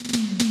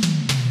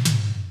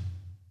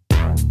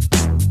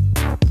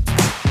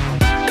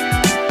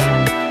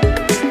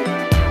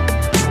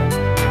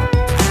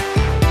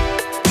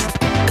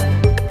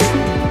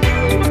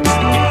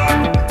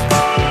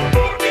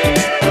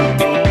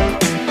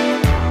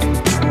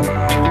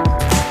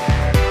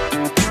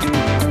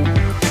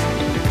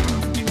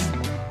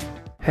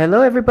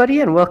Hello,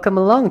 everybody, and welcome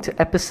along to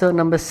episode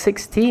number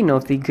 16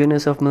 of the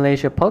Goodness of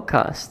Malaysia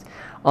podcast.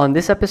 On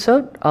this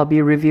episode, I'll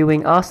be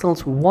reviewing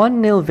Arsenal's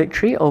 1-0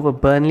 victory over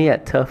Burnley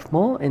at Turf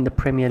Moor in the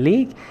Premier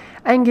League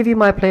and give you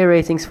my player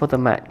ratings for the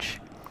match.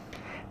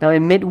 Now,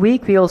 in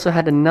midweek, we also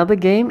had another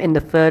game in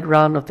the third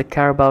round of the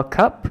Carabao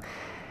Cup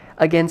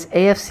against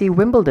AFC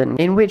Wimbledon,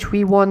 in which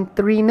we won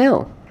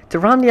 3-0. To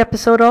round the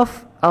episode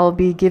off, I'll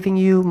be giving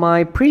you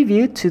my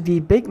preview to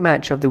the big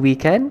match of the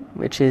weekend,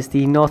 which is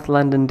the North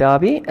London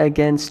derby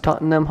against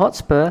Tottenham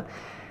Hotspur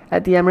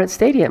at the Emirates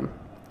Stadium.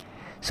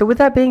 So with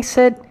that being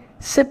said,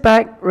 sit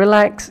back,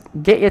 relax,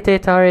 get your teh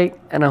tarik,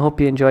 and I hope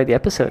you enjoy the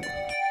episode.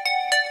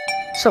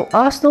 So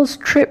Arsenal's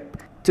trip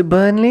to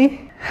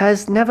Burnley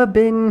has never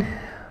been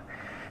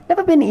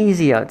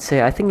easy, I'd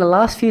say. I think the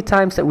last few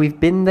times that we've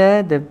been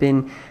there, there've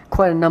been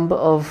quite a number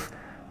of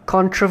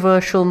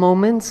controversial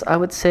moments, I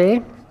would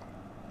say.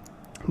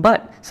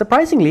 But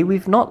surprisingly,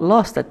 we've not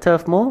lost at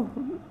Turf Moor,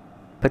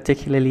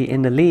 particularly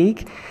in the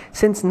league,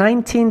 since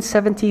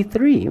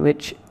 1973,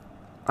 which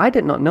I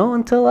did not know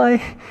until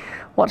I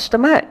watched the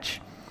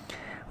match.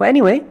 But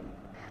anyway,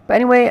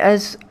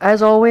 as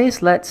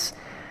always, let's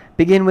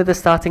begin with the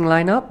starting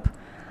lineup.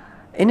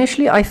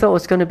 Initially, I thought it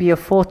was going to be a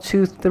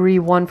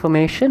 4-2-3-1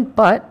 formation,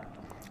 but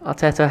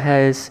Arteta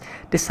has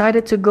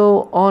decided to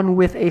go on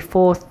with a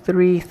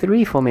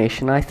 4-3-3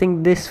 formation. I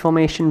think this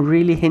formation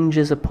really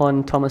hinges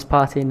upon Thomas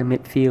Partey in the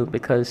midfield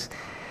because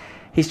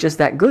he's just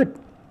that good.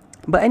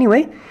 But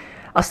anyway,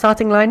 our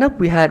starting lineup,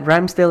 we had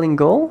Ramsdale in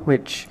goal,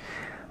 which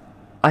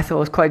I thought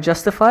was quite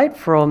justified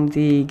from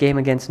the game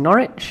against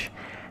Norwich.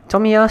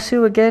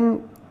 Tomiyasu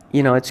again,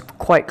 it's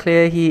quite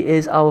clear he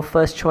is our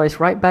first choice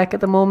right back at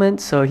the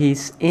moment, so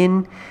he's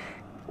in.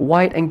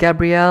 White and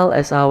Gabriel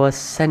as our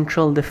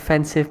central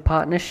defensive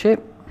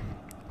partnership.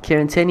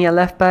 Kieran Tierney at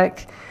left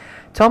back.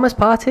 Thomas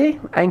Partey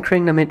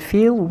anchoring the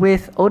midfield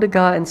with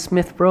Odegaard and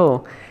Smith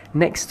Rowe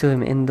next to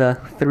him in the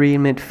three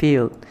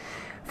midfield.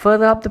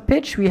 Further up the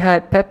pitch, we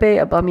had Pepe,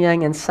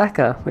 Aubameyang and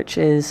Saka, which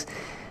is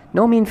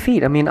no mean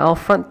feat. I mean, our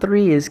front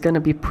three is going to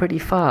be pretty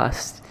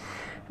fast.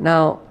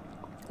 Now,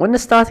 when the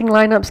starting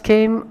lineups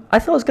came, I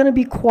thought it was going to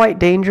be quite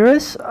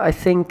dangerous. I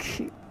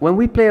think when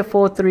we play a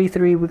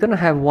 4-3-3, we're going to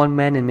have one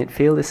man in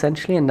midfield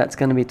essentially, and that's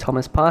going to be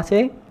Thomas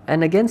Partey.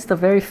 And against a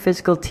very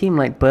physical team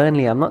like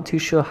Burnley, I'm not too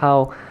sure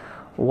how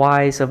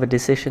wise of a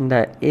decision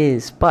that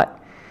is. But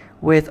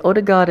with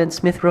Odegaard and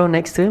Smith Rowe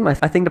next to him, I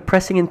think the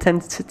pressing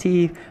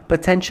intensity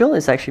potential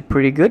is actually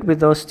pretty good with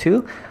those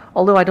two.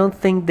 Although I don't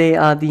think they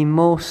are the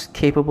most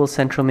capable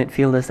central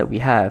midfielders that we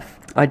have.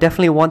 I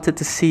definitely wanted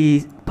to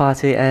see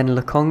Partey and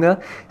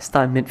Lokonga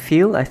start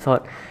midfield. I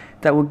thought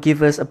that would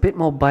give us a bit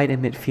more bite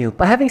in midfield.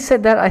 But having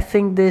said that, I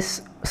think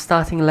this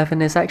starting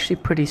 11 is actually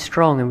pretty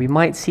strong, and we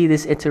might see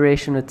this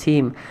iteration of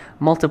team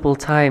multiple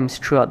times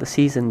throughout the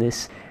season.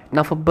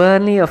 Now for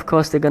Burnley, of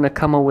course, they're going to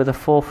come up with a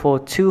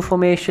 4-4-2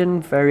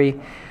 formation, very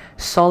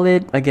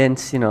solid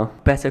against,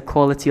 better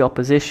quality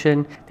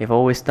opposition. They've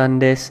always done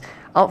this.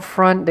 Up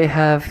front, they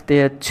have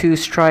their two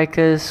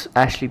strikers,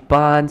 Ashley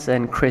Barnes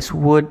and Chris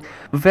Wood.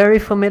 Very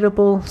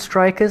formidable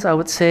strikers, I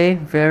would say.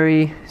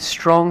 Very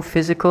strong,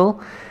 physical.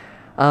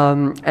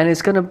 And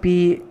it's going to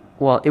be,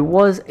 it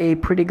was a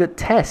pretty good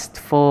test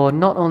for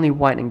not only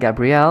White and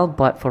Gabriel,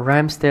 but for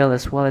Ramsdale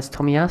as well as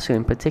Tomiyasu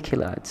in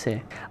particular, I'd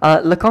say.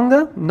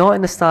 Lokonga, not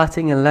in the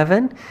starting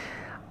 11.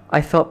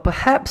 I thought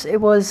perhaps it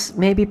was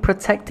maybe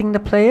protecting the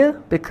player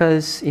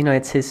because,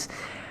 it's his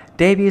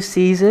debut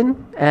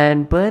season,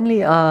 and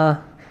Burnley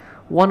are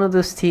one of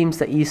those teams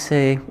that you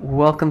say,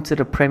 welcome to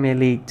the Premier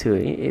League to,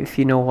 if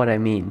you know what I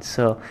mean.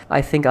 So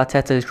I think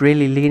Arteta is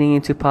really leaning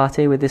into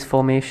Partey with this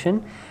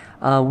formation.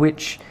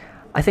 Which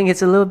I think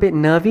it's a little bit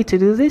nervy to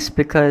do this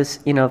because,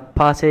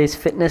 Partey's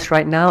fitness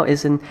right now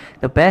isn't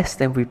the best,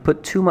 and we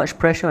put too much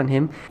pressure on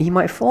him, he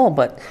might fall.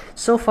 But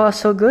so far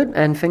so good,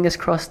 and fingers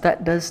crossed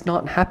that does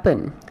not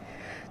happen.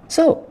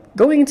 So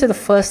going into the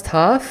first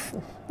half,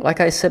 like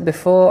I said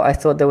before, I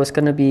thought there was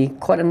going to be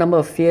quite a number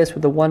of fears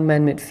with the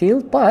one-man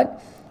midfield,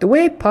 but the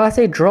way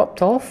Partey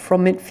dropped off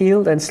from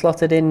midfield and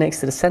slotted in next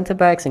to the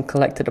centre-backs and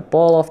collected the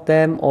ball off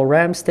them or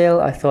Ramsdale,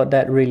 I thought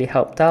that really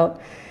helped out.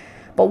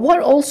 But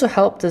what also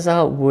helped us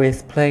out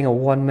with playing a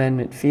one-man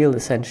midfield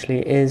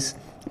essentially is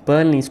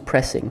Burnley's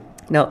pressing.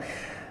 Now,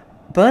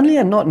 Burnley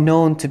are not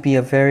known to be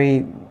a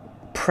very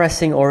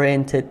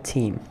pressing-oriented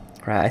team,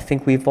 right? I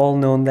think we've all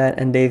known that,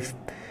 and they've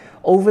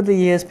over the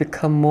years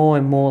become more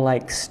and more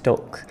like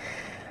Stoke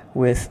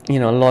with,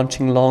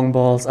 launching long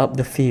balls up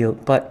the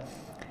field. But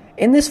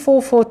in this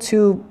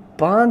 4-4-2,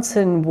 Barnes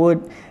and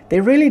Wood,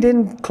 they really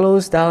didn't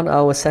close down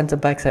our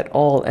centre-backs at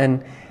all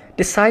and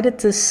decided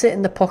to sit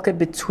in the pocket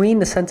between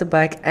the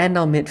centre-back and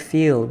our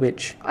midfield,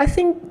 which I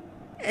think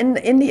in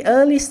the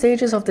early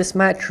stages of this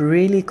match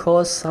really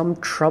caused some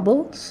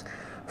troubles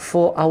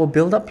for our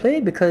build-up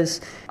play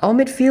because our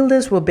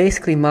midfielders were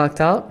basically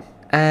marked out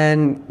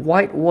And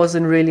White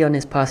wasn't really on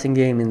his passing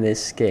game in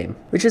this game,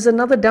 which is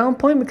another down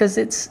point because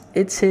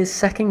it's his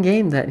second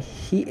game that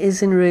he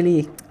isn't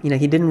really,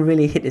 he didn't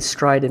really hit his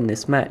stride in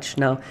this match.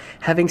 Now,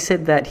 having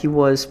said that, he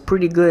was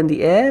pretty good in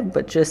the air,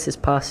 but just his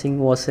passing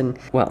wasn't,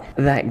 well,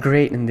 that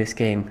great in this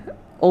game.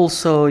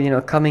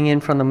 Also, coming in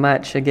from the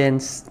match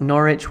against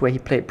Norwich where he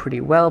played pretty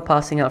well,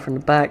 passing out from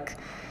the back,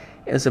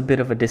 it was a bit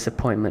of a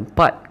disappointment.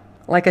 But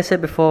like I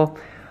said before,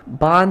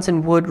 Barnes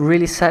and Wood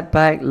really sat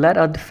back, let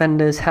our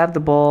defenders have the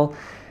ball.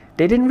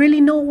 They didn't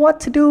really know what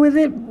to do with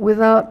it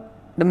without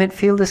the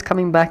midfielders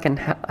coming back and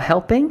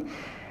helping.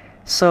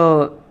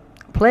 So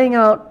playing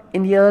out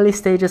in the early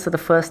stages of the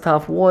first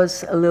half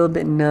was a little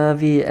bit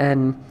nervy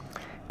and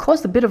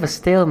caused a bit of a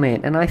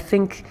stalemate. And I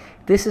think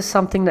this is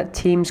something that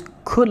teams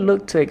could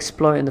look to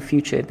exploit in the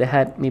future if they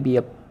had maybe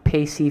a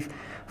pacey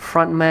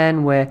front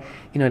man where,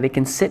 they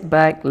can sit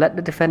back, let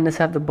the defenders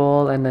have the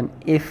ball, and then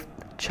if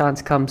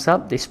chance comes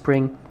up, they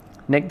spring,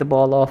 nick the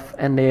ball off,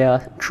 and they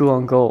are true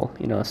on goal.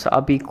 So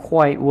I'll be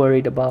quite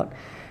worried about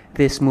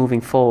this moving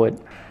forward.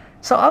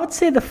 So I would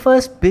say the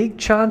first big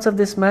chance of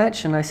this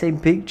match, and I say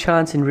big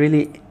chance in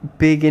really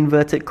big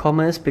inverted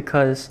commas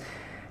because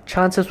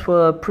chances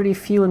were pretty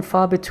few and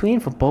far between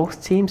for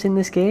both teams in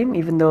this game,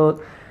 even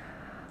though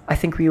I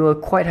think we were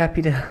quite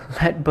happy to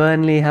let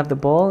Burnley have the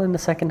ball in the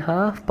second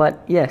half.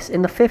 But yes,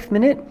 in the 5th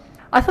minute,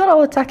 I thought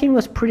our attacking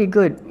was pretty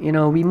good.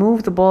 We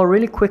moved the ball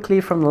really quickly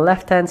from the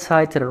left-hand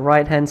side to the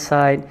right-hand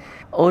side.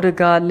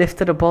 Odegaard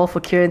lifted the ball for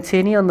Kieran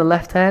Tierney on the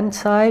left-hand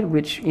side,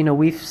 which,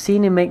 we've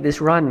seen him make this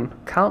run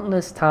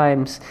countless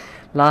times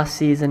last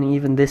season,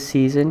 even this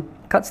season.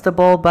 Cuts the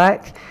ball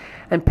back,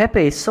 and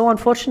Pepe is so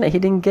unfortunate he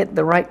didn't get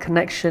the right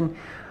connection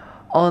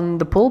on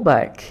the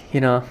pullback.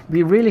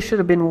 We really should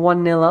have been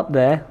 1-0 up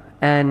there,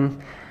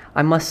 and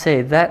I must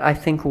say that I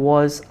think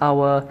was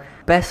our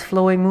best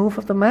flowing move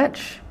of the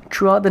match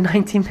throughout the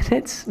 90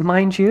 minutes,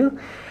 mind you.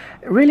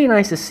 Really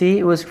nice to see.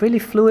 It was really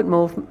fluid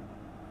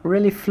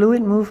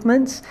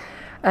movements,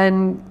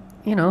 and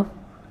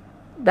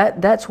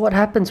that's what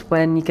happens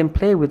when you can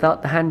play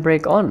without the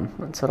handbrake on.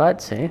 That's what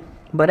I'd say.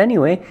 But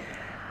anyway,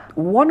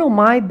 one of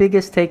my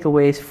biggest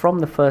takeaways from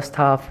the first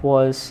half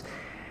was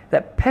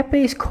that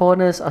Pepe's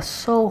corners are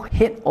so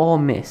hit or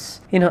miss.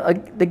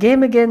 The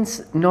game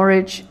against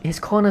Norwich, his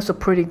corners are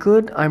pretty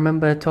good. I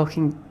remember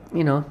talking,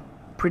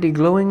 pretty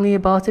glowingly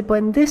about it, but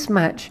in this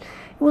match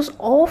it was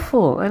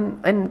awful,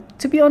 and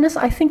to be honest,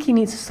 I think he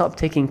needs to stop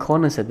taking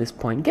corners at this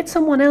point. Get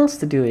someone else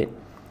to do it.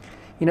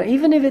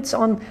 Even if it's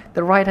on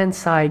the right hand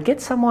side, get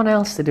someone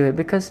else to do it,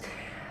 because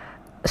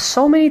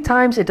so many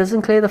times it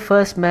doesn't clear the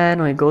first man,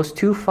 or it goes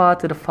too far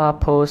to the far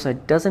post, or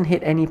it doesn't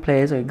hit any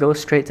players, or it goes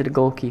straight to the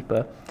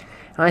goalkeeper.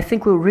 And I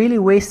think we're really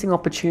wasting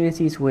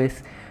opportunities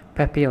with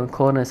Pepe on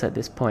corners at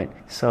this point.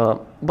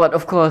 So, but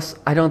of course,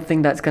 I don't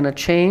think that's going to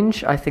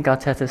change. I think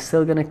Arteta's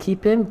still going to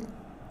keep him,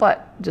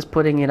 but just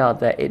putting it out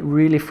there, it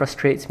really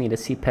frustrates me to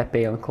see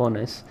Pepe on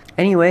corners.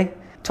 Anyway,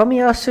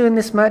 Tomiyasu in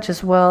this match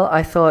as well,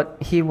 I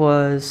thought he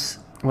was,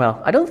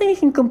 well, I don't think you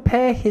can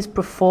compare his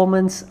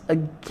performance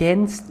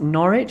against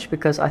Norwich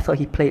because I thought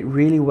he played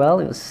really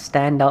well. It was a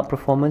standout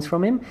performance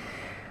from him.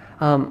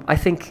 I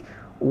think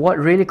what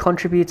really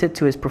contributed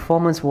to his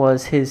performance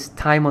was his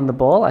time on the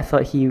ball. I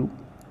thought he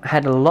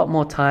had a lot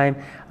more time,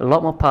 a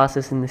lot more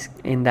passes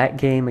in that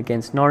game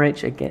against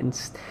Norwich.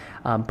 Against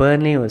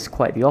Burnley, it was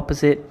quite the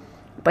opposite.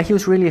 But he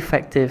was really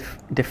effective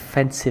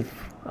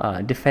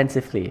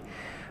defensively.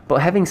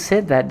 But having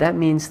said that, that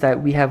means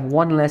that we have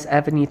one less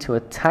avenue to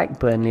attack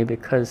Burnley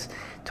because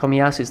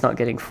Tomiyasu is not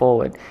getting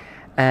forward.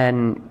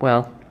 And,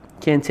 well,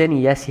 Kieran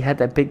Tierney, yes, he had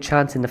that big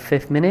chance in the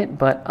 5th minute,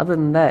 but other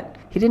than that,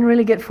 he didn't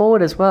really get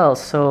forward as well.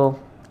 So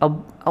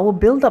our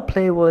build-up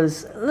play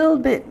was a little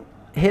bit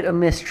hit or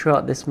miss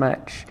throughout this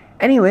match.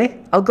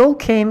 Anyway, our goal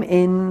came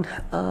in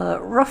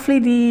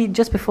roughly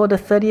just before the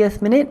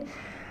 30th minute.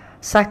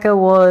 Saka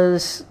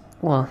was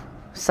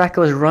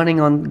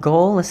running on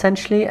goal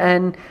essentially,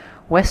 and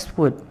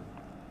Westwood,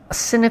 a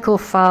cynical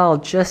foul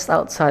just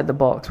outside the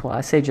box. Well,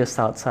 I say just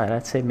outside,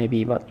 I'd say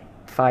maybe about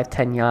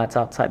 5-10 yards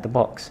outside the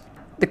box.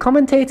 The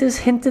commentators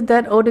hinted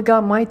that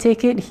Odegaard might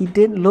take it. He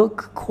did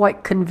look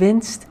quite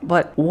convinced,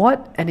 but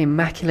what an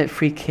immaculate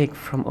free kick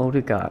from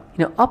Odegaard.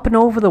 Up and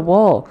over the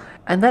wall.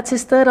 And that's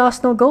his 3rd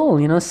Arsenal goal,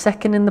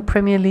 2nd in the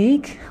Premier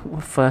League.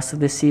 Well, 1st of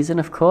this season,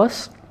 of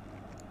course.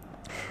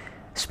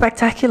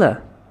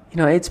 Spectacular.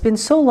 It's been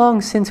so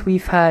long since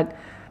we've had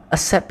a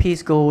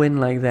set-piece goal win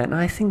like that. And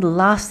I think the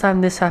last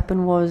time this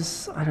happened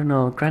was, I don't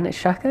know, Granit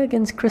Xhaka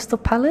against Crystal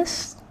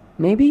Palace?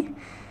 Maybe?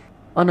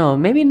 Oh no,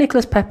 maybe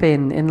Nicolas Pepe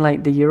in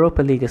like the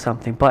Europa League or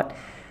something. But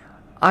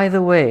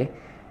either way,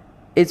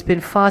 it's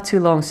been far too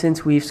long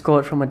since we've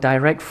scored from a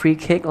direct free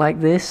kick like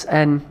this,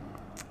 and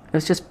it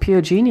was just pure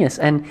genius.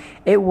 And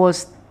it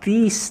was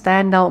the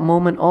standout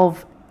moment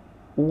of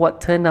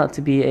what turned out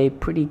to be a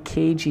pretty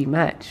cagey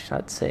match,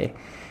 I'd say.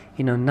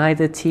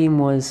 Neither team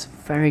was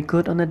very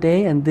good on the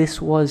day, and this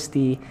was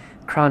the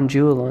crown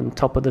jewel on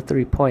top of the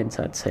 3 points,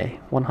 I'd say,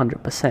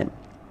 100%.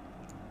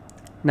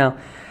 Now,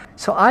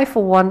 so I,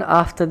 for one,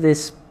 after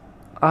this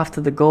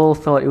after the goal,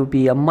 thought it would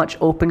be a much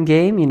open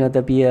game.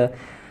 There'd be a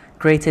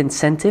greater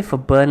incentive for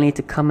Burnley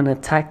to come and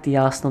attack the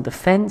Arsenal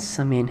defence.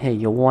 I mean, hey,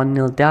 you're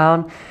 1-0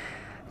 down.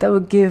 That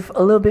would give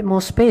a little bit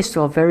more space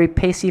to a very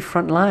pacey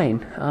front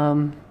line.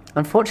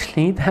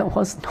 Unfortunately, that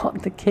was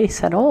not the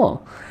case at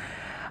all.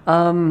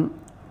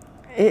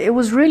 It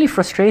was really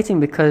frustrating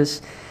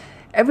because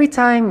every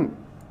time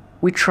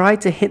we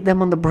tried to hit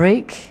them on the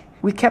break,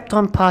 we kept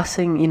on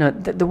passing.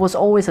 There was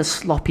always a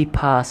sloppy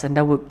pass, and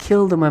that would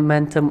kill the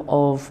momentum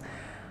of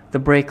the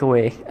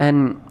breakaway.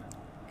 And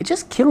it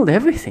just killed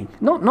everything.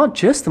 Not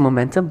just the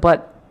momentum,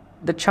 but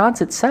the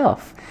chance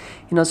itself.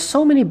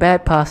 So many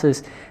bad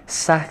passes.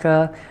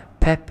 Saka,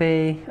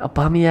 Pepe,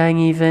 Aubameyang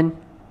even.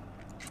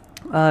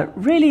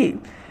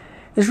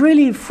 It's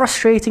really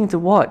frustrating to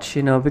watch,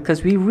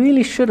 because we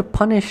really should have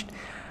punished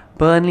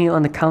Burnley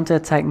on the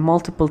counter-attack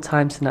multiple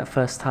times in that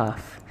first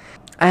half.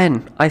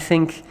 And I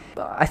think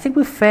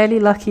we're fairly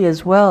lucky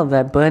as well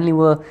that Burnley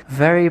were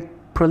very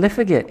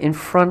profligate in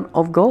front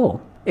of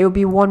goal. It would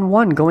be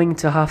 1-1 going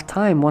into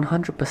half-time,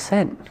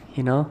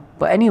 100%,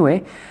 But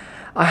anyway,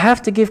 I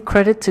have to give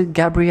credit to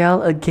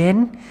Gabriel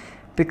again,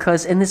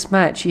 because in this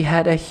match he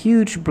had a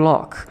huge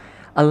block,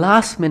 a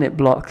last-minute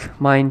block,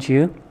 mind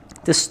you,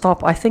 to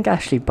stop, I think,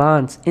 Ashley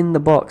Barnes in the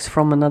box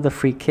from another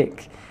free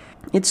kick.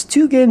 It's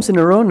 2 games in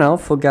a row now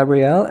for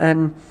Gabriel,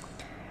 and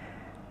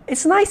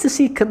it's nice to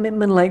see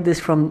commitment like this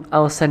from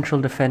our central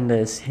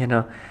defenders,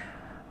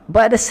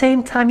 But at the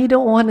same time, you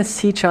don't want to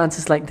see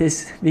chances like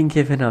this being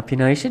given up,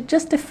 You should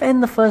just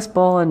defend the first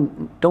ball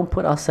and don't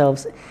put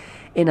ourselves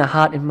in a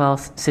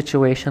heart-and-mouth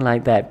situation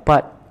like that.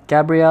 But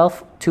Gabriel,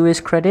 to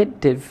his credit,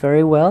 did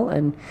very well,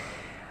 and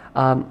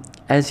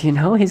as you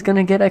know, he's going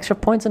to get extra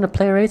points on the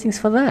player ratings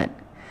for that.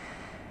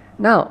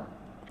 Now,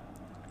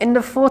 in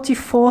the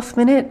 44th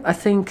minute, I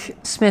think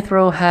Smith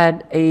Rowe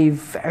had a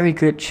very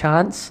good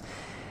chance.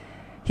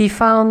 He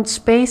found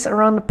space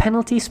around the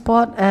penalty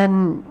spot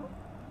and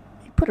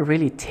he put a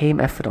really tame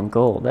effort on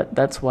goal.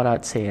 That's what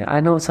I'd say. I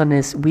know it's on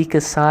his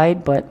weaker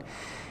side, but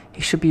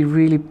he should be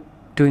really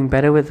doing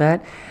better with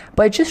that.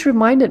 But it just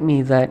reminded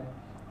me that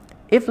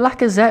if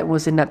Lacazette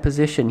was in that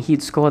position,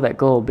 he'd score that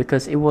goal,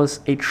 because it was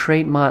a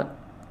trademark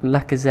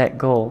Lacazette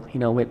goal,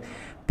 with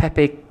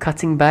Pepe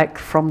cutting back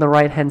from the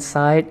right-hand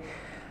side,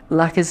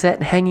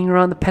 Lacazette hanging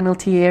around the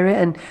penalty area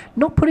and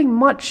not putting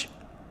much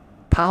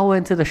power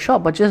into the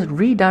shot, but just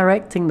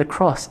redirecting the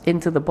cross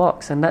into the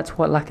box. And that's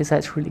what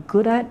Lacazette's really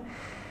good at.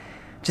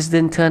 Just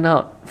didn't turn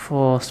out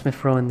for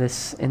Smith Rowe in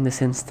this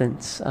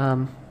instance.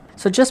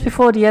 So just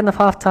before the end of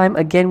halftime,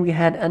 again, we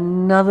had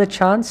another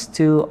chance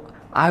to,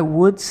 I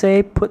would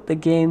say, put the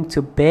game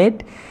to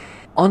bed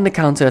on the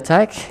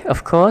counter-attack,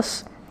 of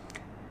course.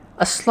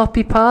 A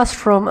sloppy pass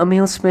from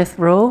Emile Smith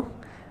Rowe,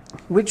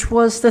 which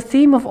was the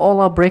theme of all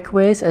our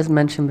breakaways, as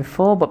mentioned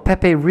before. But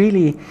Pepe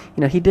really,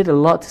 he did a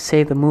lot to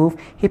save the move.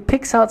 He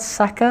picks out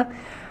Saka,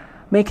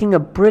 making a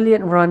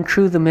brilliant run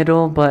through the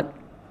middle, but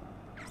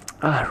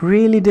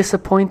really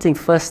disappointing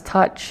first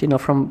touch,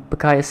 from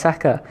Bukayo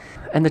Saka.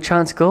 And the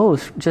chance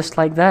goes just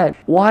like that.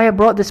 Why I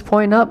brought this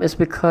point up is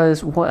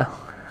because, well,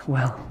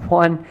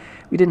 one,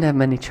 we didn't have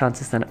many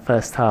chances in the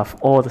first half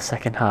or the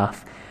second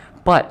half.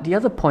 But the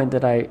other point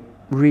that I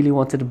really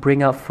wanted to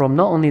bring up from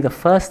not only the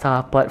first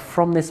half but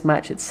from this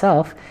match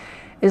itself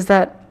is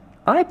that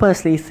I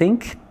personally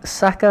think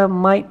Saka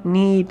might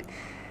need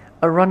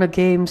a run of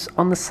games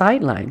on the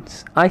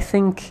sidelines. I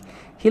think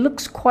he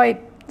looks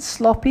quite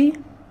sloppy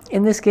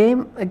in this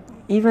game.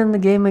 Even the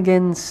game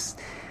against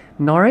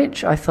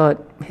Norwich, I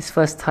thought his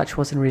first touch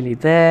wasn't really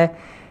there.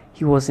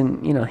 He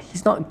wasn't,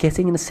 he's not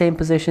getting in the same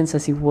positions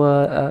as he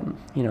were,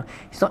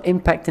 he's not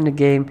impacting the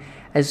game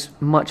as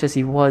much as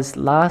he was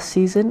last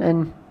season.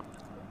 And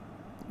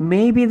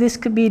maybe this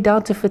could be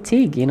down to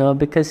fatigue,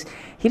 because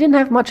he didn't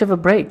have much of a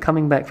break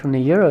coming back from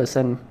the Euros,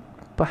 and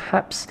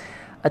perhaps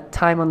a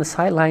time on the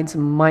sidelines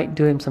might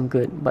do him some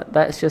good. But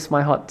that's just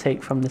my hot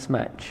take from this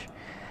match.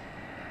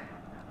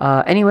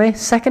 Anyway,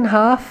 second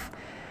half.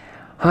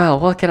 Well,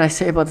 what can I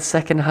say about the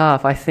second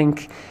half? I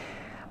think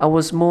I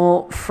was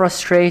more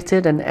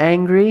frustrated and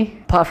angry,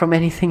 apart from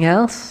anything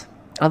else.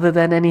 Other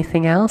than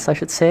anything else, I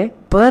should say.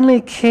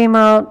 Burnley came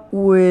out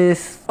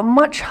with a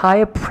much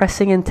higher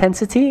pressing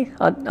intensity,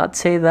 I'd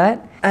say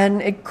that.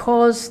 And it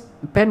caused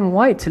Ben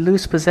White to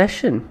lose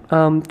possession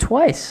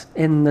twice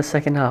in the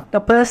second half. Now,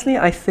 personally,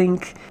 I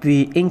think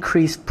the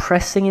increased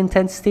pressing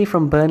intensity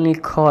from Burnley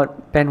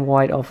caught Ben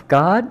White off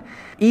guard.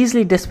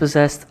 Easily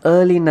dispossessed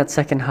early in that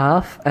second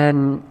half,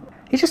 and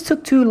he just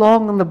took too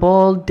long on the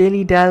ball,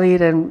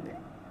 dilly-dallied, and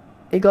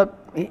he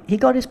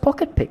got his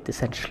pocket picked,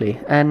 essentially.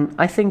 And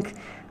I think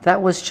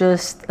that was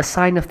just a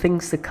sign of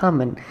things to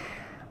come. And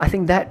I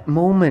think that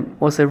moment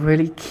was a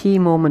really key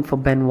moment for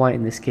Ben White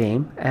in this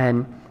game.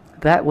 And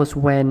that was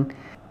when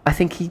I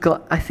think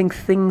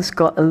things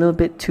got a little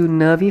bit too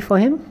nervy for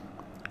him,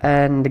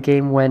 and the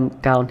game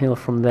went downhill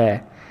from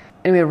there.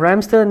 Anyway,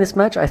 Ramsdale in this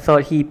match, I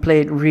thought he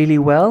played really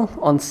well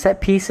on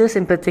set pieces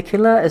in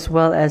particular, as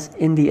well as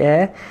in the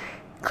air.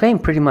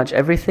 Claimed pretty much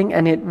everything,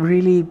 and it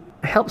really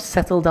helped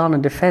settle down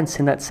on defense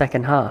in that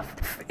second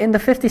half. In the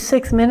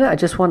 56th minute, I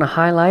just want to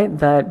highlight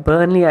that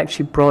Burnley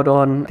actually brought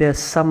on their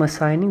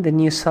the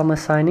new summer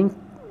signing,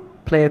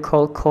 player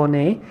called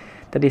Cornet,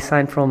 that they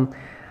signed from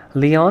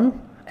Lyon.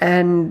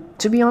 And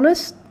to be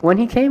honest, when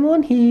he came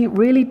on, he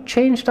really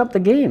changed up the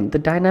game, the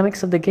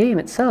dynamics of the game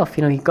itself.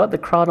 He got the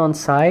crowd on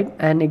side,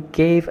 and it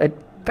gave a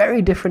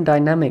very different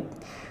dynamic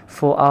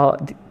for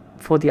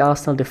the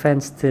Arsenal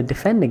defense to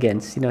defend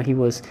against. He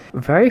was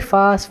very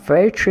fast,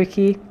 very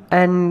tricky,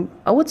 and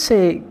I would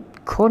say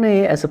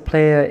Cornet as a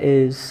player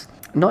is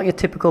not your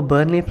typical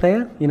Burnley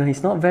player.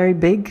 He's not very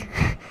big,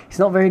 he's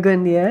not very good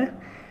in the air,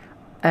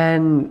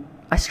 and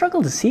I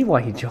struggle to see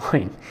why he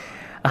joined.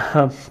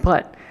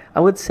 But I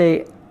would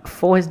say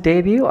for his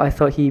debut, I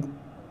thought he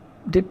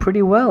did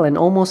pretty well and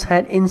almost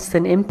had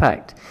instant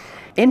impact.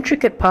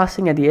 Intricate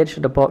passing at the edge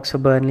of the box for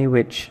Burnley,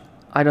 which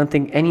I don't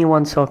think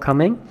anyone saw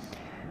coming.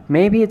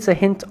 Maybe it's a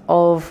hint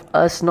of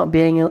us not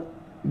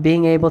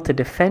being able to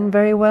defend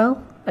very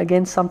well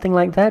against something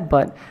like that,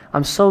 but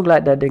I'm so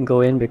glad that didn't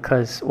go in,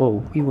 because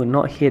we would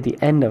not hear the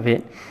end of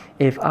it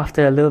if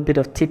after a little bit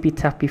of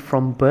tippy-tappy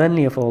from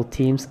Burnley of all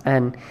teams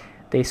and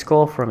they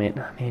score from it.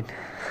 I mean,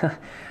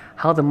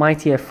 how the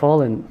mighty have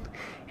fallen,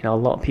 a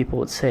lot of people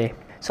would say.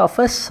 So our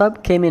first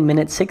sub came in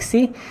minute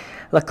 60.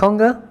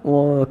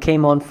 Lokonga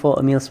came on for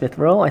Emile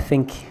Smith-Rowe. I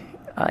think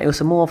it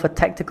was more of a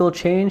tactical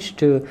change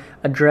to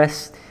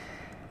address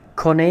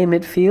Cornet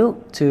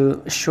midfield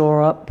to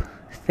shore up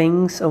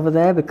things over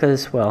there,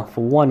 because, well,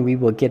 for one, we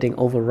were getting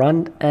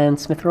overrun, and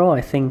Smith-Rowe,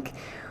 I think,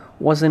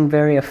 wasn't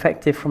very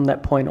effective from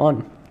that point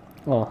on.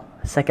 Well,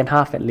 second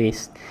half at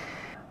least.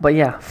 But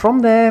yeah, from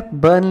there,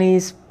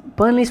 Burnley's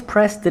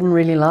press didn't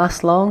really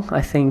last long.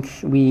 I think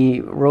we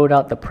rode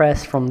out the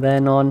press from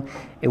then on.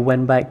 It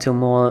went back to a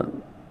more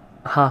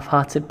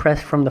half-hearted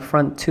press from the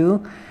front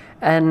too,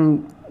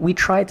 and we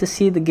tried to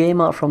see the game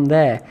out from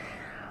there.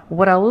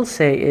 What I will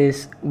say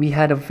is we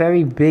had a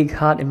very big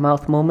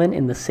heart-and-mouth moment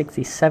in the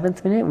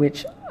 67th minute,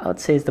 which I would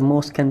say is the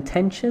most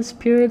contentious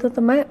period of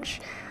the match.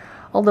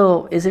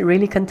 Although, is it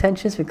really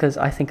contentious? Because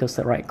I think it was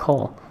the right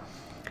call.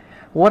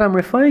 What I'm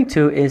referring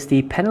to is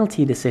the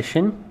penalty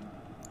decision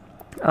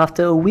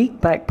after a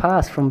weak back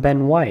pass from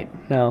Ben White.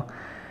 Now,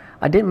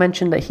 I did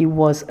mention that he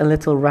was a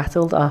little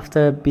rattled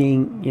after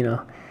being,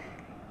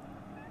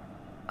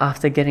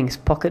 after getting his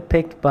pocket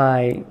picked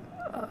by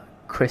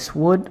Chris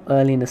Wood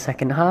early in the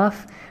second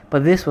half.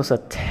 But this was a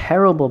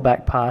terrible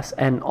back pass,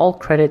 and all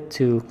credit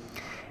to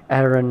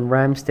Aaron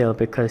Ramsdale,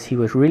 because he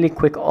was really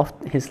quick off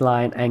his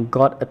line and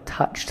got a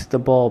touch to the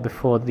ball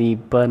before the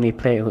Burnley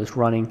player who was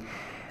running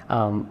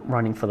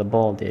for the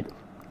ball did.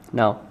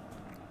 Now,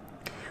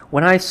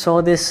 when I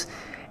saw this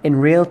in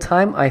real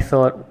time, I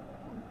thought,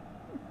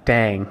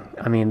 dang,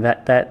 I mean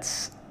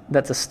that's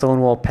a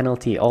stonewall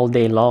penalty all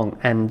day long,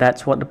 and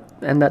that's what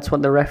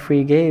the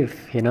referee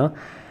gave.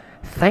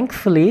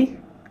 Thankfully,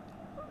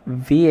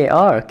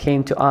 VAR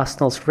came to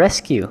Arsenal's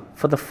rescue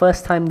for the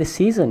first time this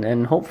season,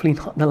 and hopefully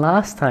not the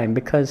last time,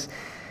 because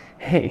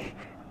hey,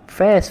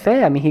 fair is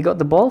fair. I mean, he got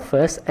the ball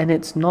first, and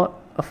it's not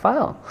a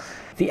foul.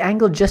 The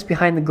angle just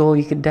behind the goal,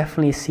 you could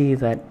definitely see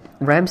that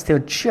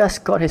Ramsdale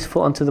just got his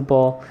foot onto the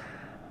ball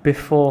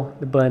before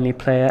the Burnley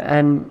player,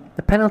 and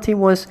the penalty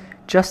was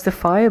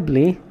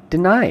justifiably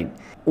denied.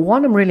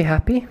 One, I'm really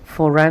happy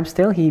for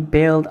Ramsdale. He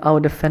bailed our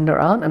defender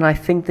out, and I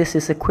think this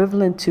is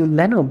equivalent to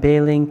Leno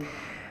bailing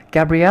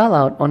Gabriel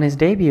out on his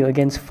debut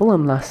against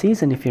Fulham last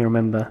season, if you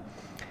remember.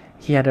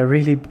 He had a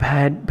really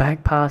bad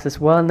back pass as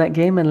well in that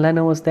game, and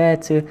Leno was there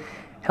to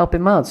help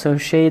him out, so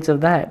shades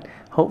of that.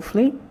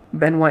 Hopefully,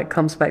 Ben White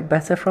comes back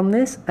better from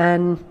this,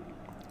 and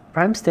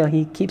Ramsdale,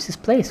 he keeps his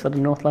place for the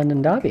North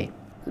London derby.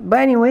 But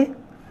anyway,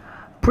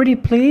 pretty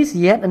pleased.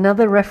 Yet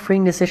another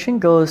refereeing decision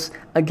goes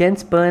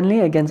against Burnley,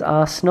 against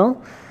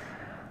Arsenal.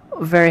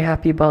 Very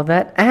happy about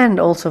that, and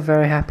also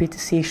very happy to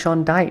see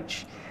Sean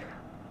Dyche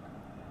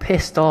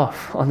pissed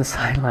off on the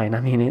sideline. I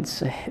mean,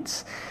 it's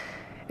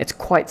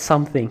quite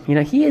something.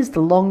 He is the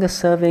longest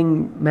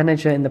serving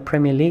manager in the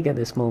Premier League at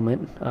this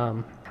moment.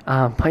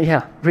 But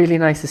yeah, really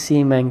nice to see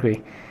him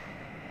angry.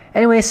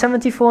 Anyway,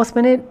 74th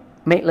minute,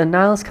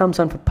 Maitland-Niles comes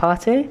on for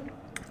Partey,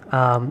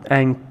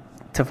 and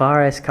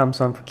Tavares comes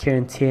on for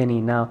Kieran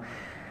Tierney. Now,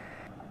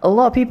 a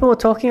lot of people were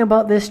talking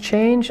about this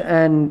change,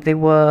 and they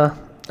were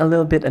a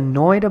little bit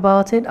annoyed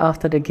about it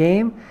after the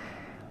game.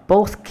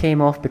 Both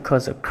came off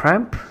because of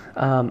cramp,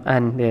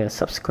 and they're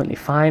subsequently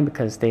fine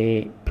because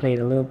they played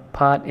a little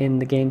part in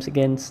the games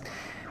against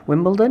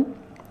Wimbledon.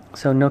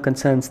 So no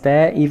concerns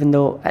there, even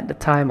though at the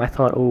time I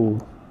thought,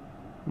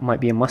 might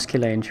be a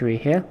muscular injury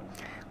here.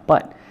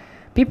 But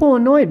people were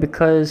annoyed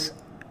because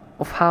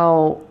of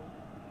how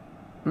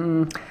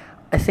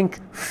I think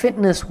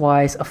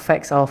fitness-wise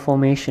affects our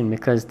formation,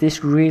 because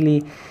this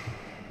really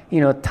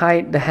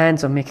tied the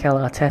hands of Mikel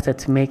Arteta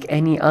to make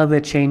any other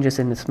changes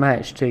in this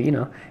match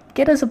to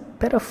get us a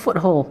better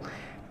foothold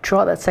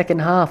throughout that second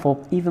half,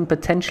 or even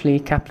potentially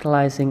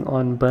capitalizing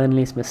on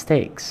Burnley's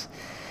mistakes.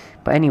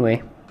 But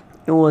anyway,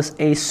 it was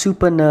a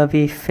super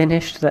nervy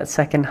finish to that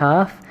second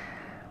half,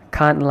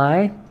 can't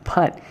lie,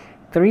 but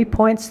 3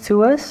 points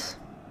to us.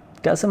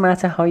 Doesn't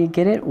matter how you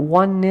get it.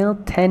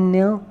 1-0,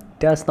 10-0,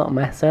 does not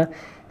matter.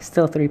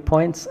 Still 3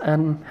 points,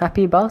 and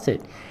happy about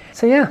it.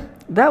 So yeah,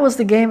 that was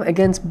the game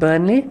against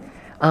Burnley.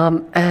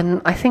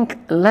 And I think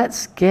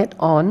let's get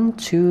on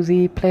to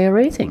the player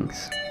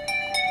ratings.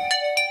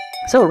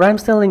 So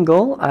Ramsdale in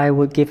goal, I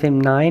would give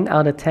him 9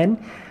 out of 10.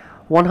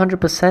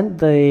 100%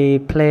 the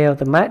player of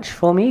the match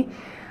for me.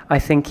 I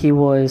think he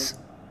was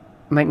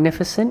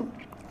magnificent,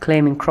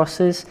 claiming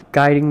crosses,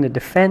 guiding the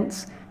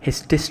defense.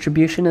 His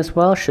distribution as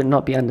well should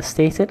not be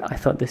understated. I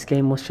thought this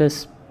game was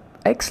just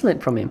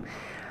excellent from him.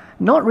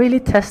 Not really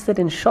tested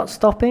in shot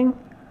stopping,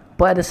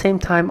 but at the same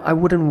time I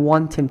wouldn't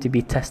want him to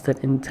be tested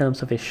in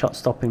terms of his shot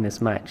stopping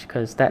this match,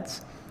 because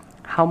that's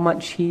how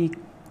much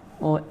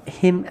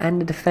him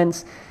and the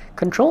defense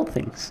controlled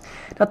things.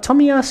 Now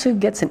Tomiyasu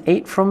gets an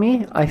 8 from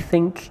me. I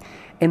think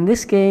in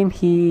this game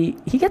he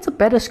gets a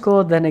better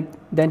score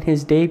than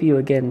his debut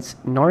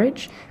against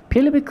Norwich,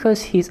 purely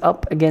because he's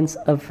up against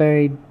a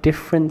very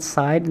different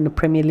side in the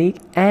Premier League,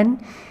 and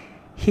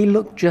he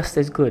looked just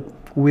as good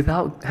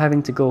without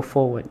having to go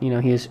forward. You know,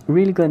 he was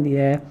really good in the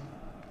air,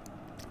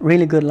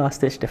 really good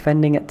last-ditch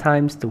defending at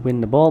times to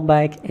win the ball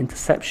back,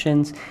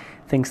 interceptions,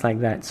 things like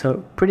that.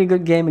 So pretty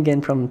good game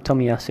again from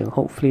Tomiyasu.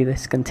 Hopefully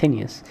this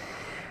continues.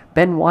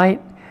 Ben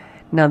White,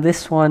 now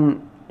this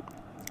one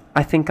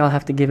I think I'll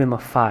have to give him a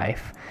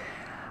 5.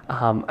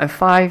 A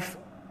 5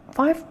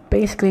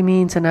 basically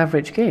means an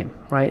average game,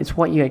 right? It's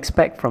what you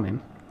expect from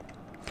him.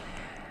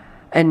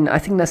 And I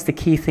think that's the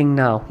key thing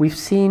now. We've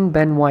seen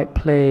Ben White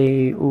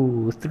play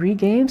 3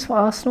 games for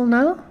Arsenal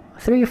now,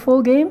 3 or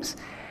 4 games,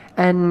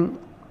 and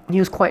he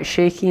was quite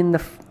shaky in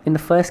the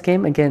first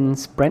game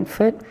against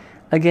Brentford.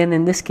 Again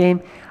in this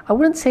game, I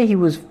wouldn't say he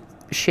was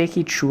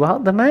shaky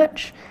throughout the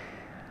match,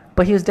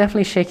 but he was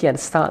definitely shaky at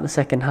the start of the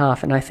second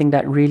half, and I think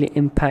that really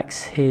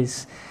impacts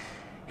his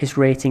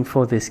rating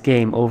for this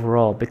game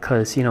overall,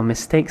 because, you know,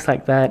 mistakes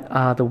like that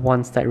are the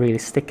ones that really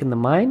stick in the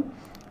mind.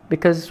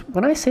 Because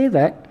when I say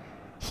that,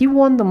 he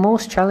won the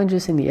most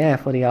challenges in the air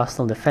for the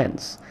Arsenal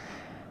defense.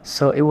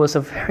 So it was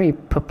a very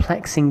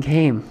perplexing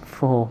game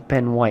for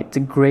Ben White to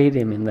grade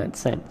him in that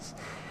sense.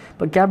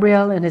 But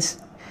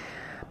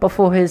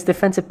for his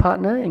defensive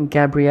partner in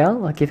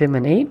Gabriel, I'll give him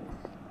an 8.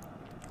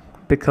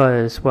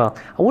 Because, well,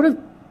 I would have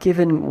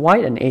given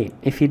White an 8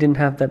 if he didn't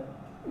have that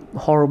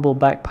horrible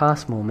back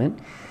pass moment.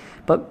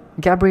 But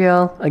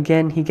Gabriel,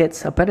 again, he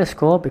gets a better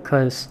score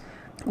because,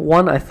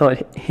 one, I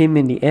thought him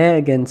in the air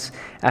against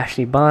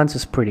Ashley Barnes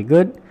was pretty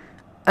good.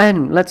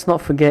 And let's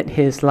not forget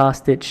his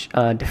last-ditch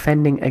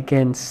defending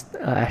against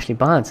Ashley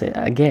Barnes,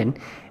 again,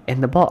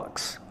 in the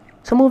box.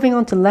 So moving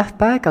on to left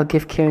back, I'll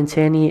give Kieran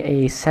Tierney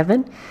a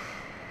 7.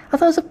 I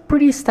thought it was a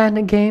pretty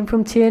standard game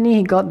from Tierney.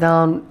 He got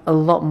down a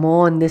lot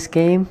more in this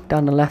game,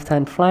 down the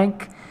left-hand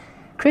flank.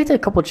 Created a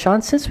couple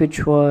chances,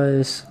 which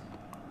was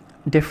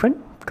different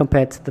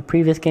compared to the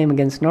previous game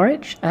against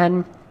Norwich.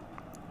 And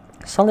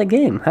solid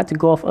game. Had to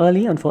go off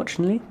early,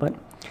 unfortunately, but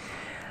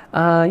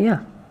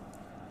yeah,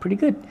 pretty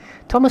good.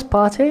 Thomas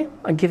Partey,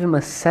 I give him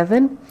a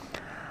 7.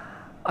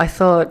 I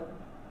thought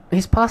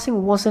his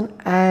passing wasn't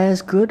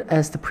as good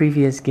as the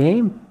previous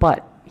game,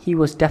 but he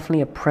was definitely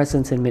a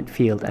presence in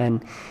midfield.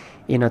 And,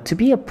 you know, to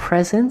be a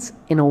presence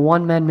in a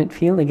one-man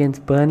midfield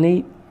against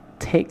Burnley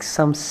takes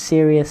some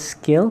serious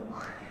skill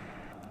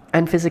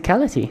and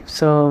physicality.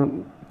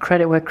 So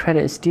credit where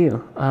credit is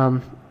due.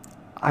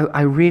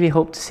 I really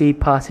hope to see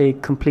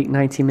Partey complete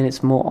 90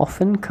 minutes more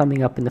often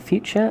coming up in the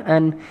future.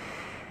 And,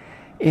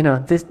 you know,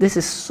 this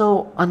is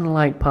so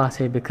unlike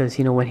Partey, because,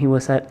 you know, when he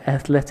was at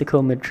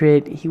Atletico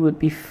Madrid, he would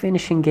be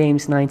finishing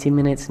games 90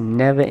 minutes,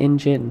 never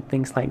injured and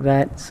things like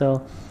that.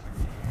 So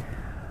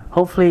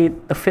hopefully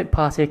a fit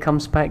Partey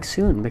comes back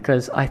soon,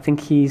 because I think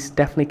he's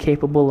definitely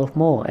capable of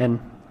more. And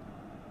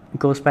it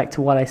goes back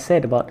to what I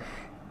said about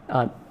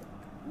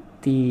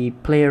the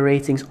player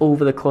ratings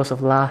over the course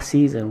of last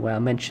season, where I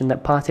mentioned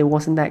that Partey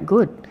wasn't that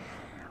good.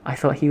 I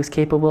thought he was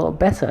capable of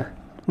better.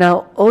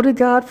 Now,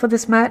 Odegaard for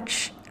this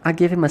match, I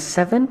give him a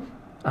 7.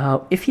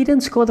 If he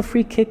didn't score the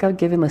free kick, I'd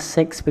give him a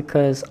 6,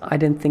 because I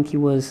didn't think he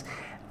was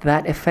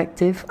that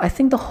effective. I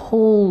think the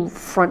whole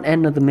front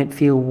end of the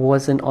midfield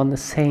wasn't on the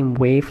same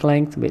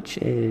wavelength, which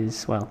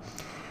is, well,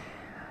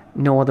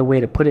 no other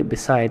way to put it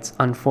besides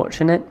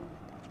unfortunate.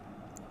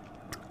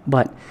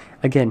 But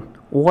again,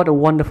 what a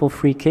wonderful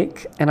free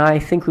kick, and I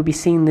think we'll be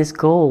seeing this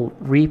goal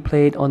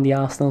replayed on the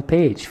Arsenal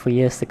page for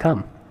years to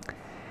come.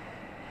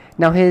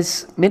 Now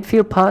his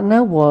midfield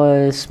partner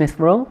was Smith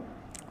Rowe,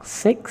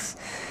 6.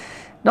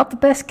 Not the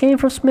best game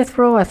from Smith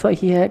Rowe. I thought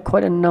he had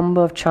quite a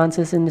number of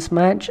chances in this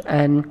match,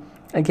 and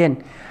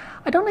again,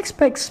 I don't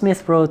expect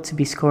Smith Rowe to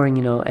be scoring,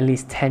 you know, at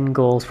least 10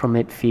 goals from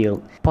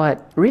midfield,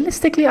 but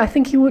realistically I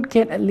think he would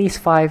get at least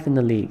 5 in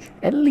the league.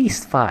 At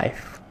least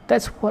 5.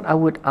 That's what I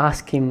would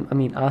ask him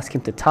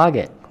to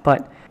target.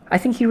 But I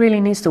think he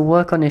really needs to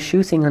work on his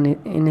shooting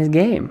in his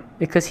game,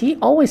 because he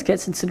always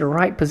gets into the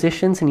right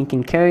positions and he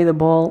can carry the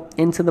ball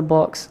into the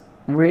box,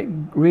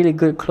 really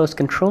good close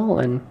control,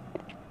 and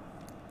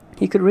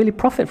he could really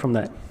profit from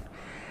that.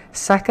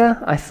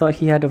 Saka, I thought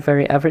he had a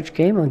very average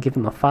game. I'll give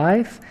him a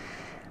 5.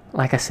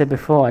 Like I said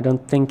before, I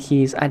don't think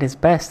he's at his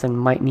best and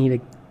might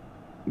need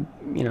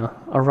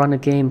a run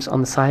of games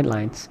on the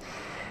sidelines.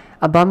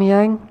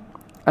 Aubameyang,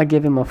 I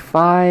give him a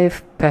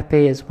 5.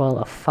 Pepe as well,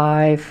 a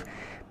 5.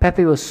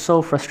 Pepe was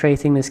so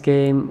frustrating this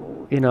game.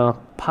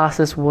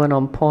 Passes weren't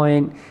on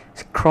point,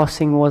 his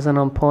crossing wasn't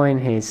on point,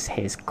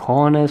 his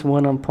corners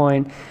weren't on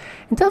point.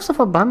 In terms of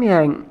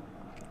Aubameyang,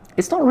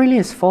 it's not really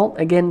his fault.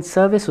 Again,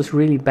 service was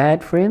really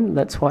bad for him.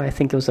 That's why I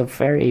think it was a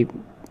very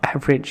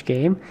average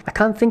game. I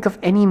can't think of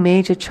any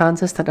major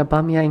chances that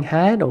Aubameyang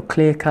had or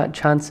clear-cut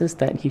chances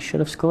that he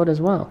should have scored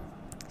as well.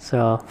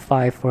 So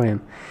 5 for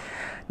him.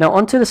 Now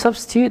onto the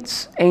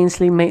substitutes.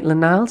 Ainsley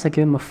Maitland-Niles, I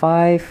give him a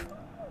 5.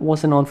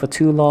 Wasn't on for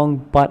too long,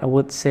 but I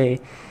would say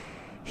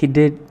he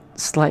did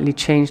slightly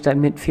change that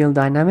midfield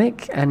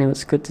dynamic, and it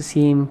was good to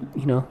see him,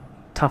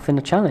 tough in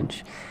the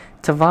challenge.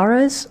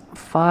 Tavares,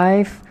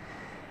 5.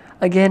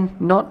 Again,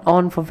 not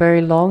on for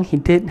very long. He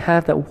did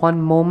have that one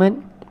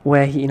moment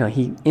where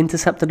he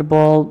intercepted the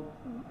ball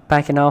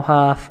back in our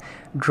half,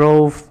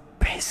 drove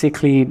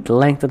basically the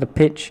length of the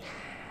pitch,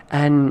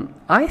 and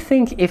I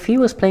think if he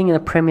was playing in the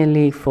Premier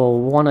League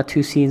for 1 or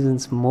 2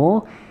 seasons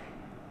more,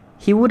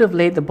 he would have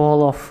laid the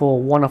ball off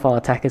for one of our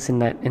attackers in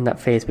that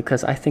phase,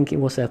 because I think it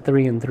was a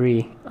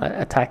 3-on-3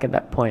 attack at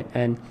that point.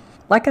 And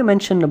like I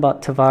mentioned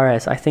about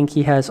Tavares, I think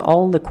he has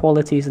all the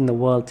qualities in the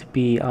world to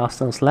be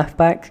Arsenal's left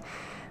back,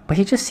 but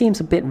he just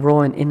seems a bit raw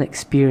and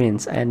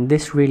inexperienced, and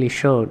this really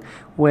showed,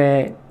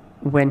 where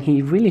when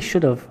he really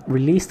should have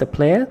released a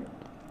player,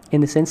 in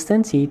this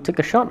instance, he took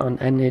a shot on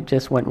and it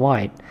just went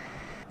wide.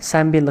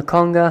 Sambi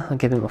Lokonga, I'll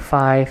give him a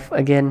 5.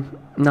 Again,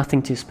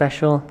 nothing too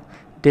special.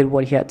 Did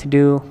what he had to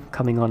do,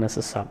 coming on as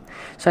a sub.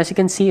 So as you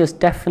can see, it was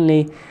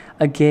definitely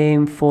a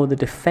game for the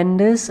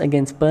defenders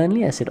against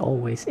Burnley, as it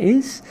always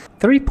is.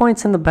 3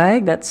 points in the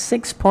bag, that's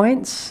 6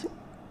 points.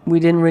 We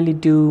didn't really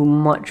do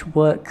much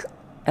work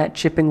at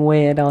chipping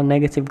away at our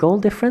negative goal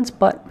difference,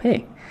 but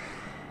hey,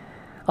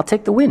 I'll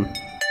take the win.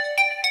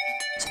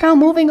 So now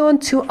moving on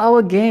to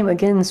our game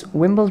against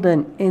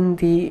Wimbledon in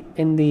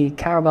the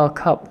Carabao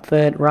Cup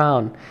 3rd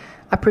round.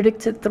 I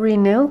predicted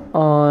 3-0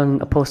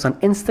 on a post on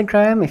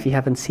Instagram. If you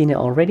haven't seen it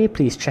already,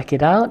 please check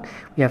it out.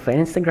 We have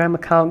an Instagram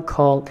account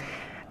called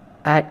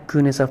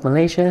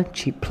 @GoonazOfMalaysia,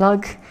 cheap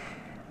plug.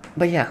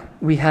 But yeah,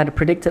 we had a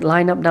predicted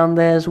lineup down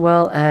there as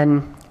well,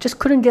 and just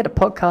couldn't get a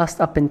podcast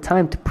up in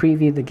time to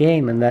preview the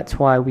game, and that's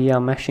why we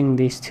are mashing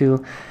these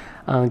two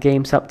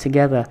games up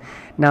together.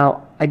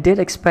 Now, I did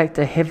expect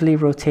a heavily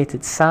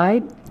rotated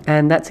side,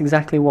 and that's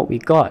exactly what we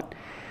got.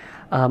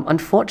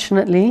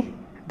 Unfortunately,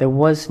 there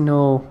was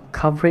no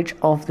coverage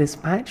of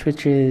this match,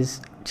 which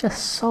is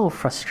just so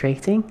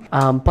frustrating.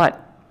 But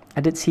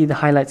I did see the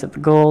highlights of the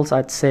goals.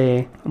 I'd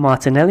say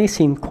Martinelli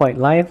seemed quite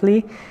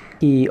lively.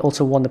 He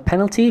also won the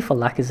penalty for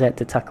Lacazette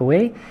to tuck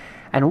away.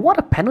 And what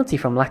a penalty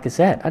from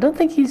Lacazette. I don't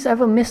think he's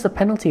ever missed a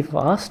penalty for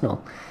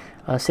Arsenal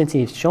since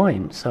he's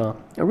joined. So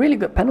a really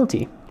good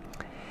penalty.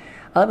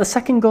 The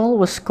second goal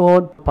was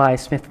scored by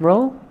Smith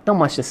Rowe. Not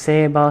much to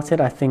say about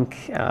it. I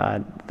think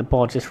the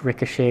ball just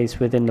ricochets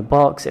within the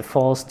box. It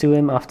falls to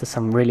him after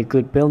some really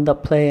good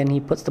build-up play, and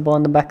he puts the ball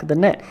in the back of the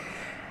net.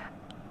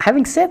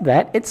 Having said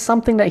that, it's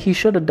something that he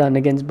should have done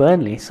against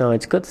Burnley. So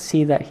it's good to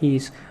see that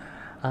he's,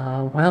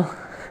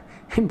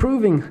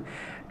 improving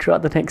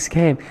throughout the next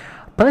game.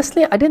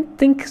 Personally, I didn't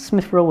think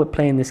Smith Rowe would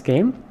play in this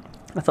game.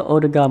 I thought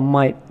Odegaard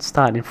might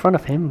start in front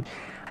of him.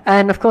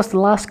 And of course, the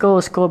last goal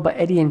was scored by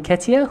Eddie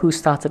Nketiah, who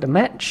started the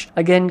match.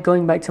 Again,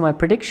 going back to my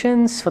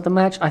predictions for the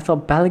match, I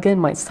thought Balogun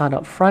might start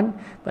up front,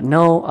 but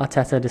no,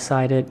 Arteta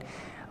decided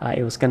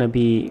it was going to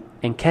be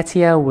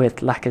Nketiah with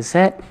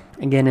Lacazette,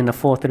 again in a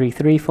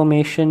 4-3-3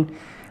 formation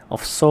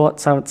of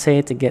sorts, I would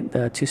say, to get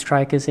the 2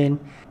 strikers in.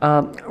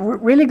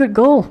 Really good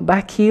goal,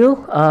 back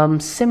heel,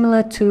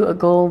 similar to a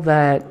goal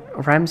that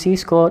Ramsey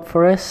scored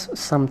for us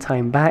some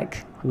time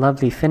back.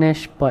 Lovely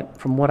finish, but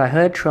from what I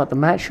heard throughout the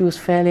match, she was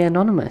fairly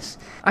anonymous.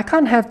 I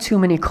can't have too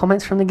many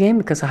comments from the game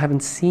because I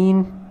haven't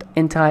seen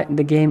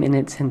the game in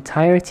its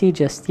entirety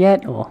just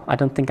yet, or I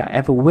don't think I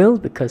ever will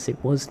because it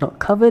was not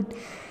covered.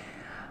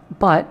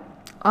 But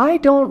I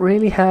don't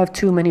really have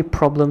too many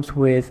problems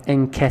with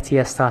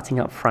Nketiah starting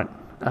up front.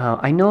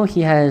 I know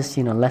he has,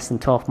 less than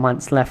 12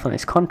 months left on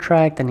his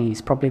contract, and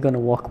he's probably going to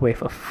walk away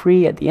for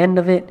free at the end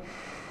of it.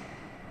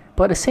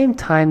 But at the same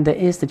time, there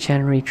is the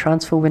January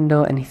transfer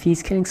window, and if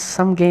he's getting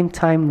some game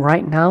time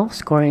right now,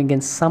 scoring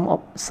against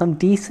some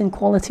decent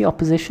quality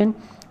opposition,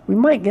 we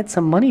might get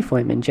some money for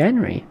him in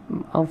January.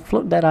 I'll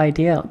float that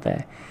idea out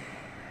there.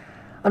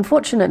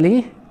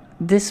 Unfortunately,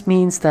 this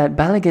means that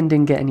Balogun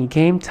didn't get any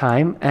game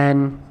time,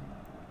 and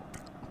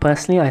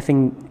personally, I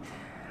think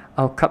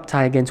our cup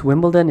tie against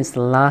Wimbledon is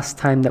the last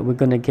time that we're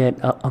going to get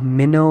a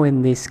minnow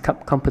in these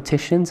cup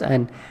competitions,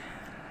 and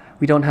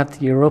we don't have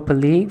the Europa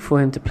League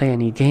for him to play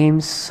any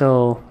games,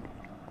 so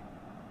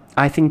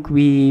I think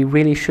we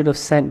really should have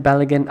sent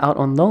Balogun out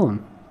on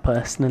loan,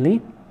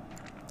 personally,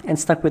 and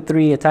stuck with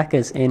 3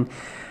 attackers in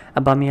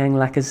Aubameyang,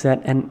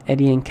 Lacazette and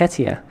Eddie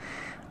Nketiah.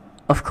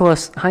 Of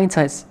course,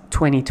 hindsight's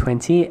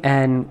 2020,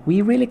 and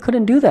we really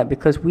couldn't do that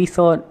because we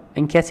thought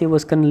Nketiah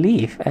was going to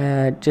leave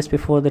just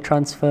before the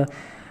transfer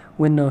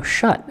window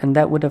shut, and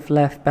that would have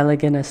left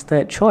Balogun as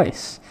third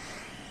choice.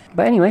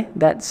 But anyway,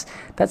 that's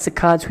the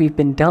cards we've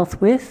been dealt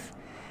with,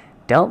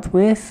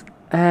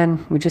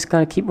 and we're just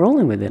gonna keep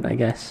rolling with it, I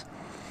guess.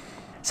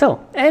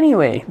 So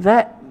anyway,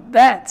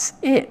 that's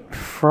it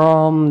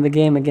from the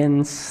game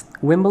against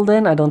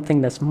Wimbledon. I don't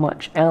think there's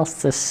much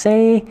else to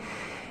say.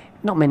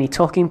 Not many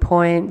talking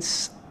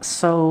points.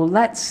 So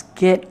let's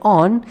get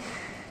on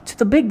to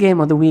the big game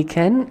of the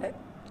weekend,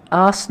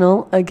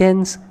 Arsenal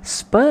against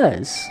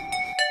Spurs.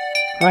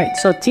 Right,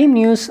 so team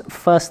news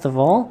first of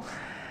all.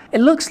 It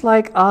looks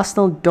like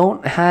Arsenal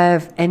don't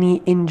have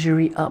any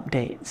injury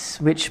updates,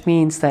 which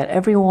means that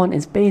everyone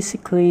is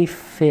basically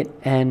fit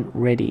and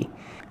ready.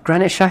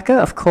 Granit Xhaka,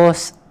 of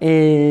course,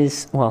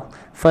 is, well,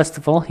 first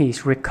of all,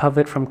 he's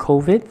recovered from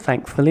COVID,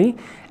 thankfully,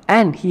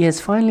 and he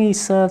has finally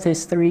served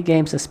his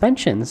 3-game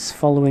suspensions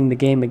following the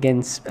game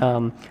against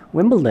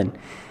Wimbledon.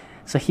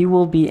 So he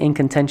will be in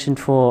contention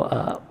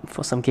for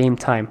some game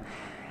time.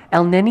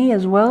 El Neni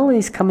as well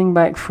is coming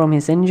back from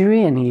his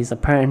injury and he's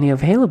apparently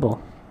available.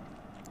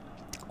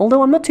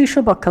 Although I'm not too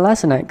sure about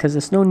Kolasinac because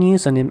there's no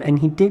news on him, and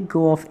he did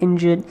go off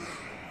injured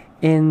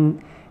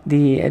in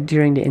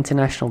during the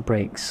international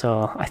break,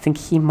 so I think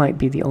he might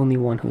be the only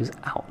one who's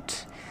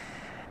out.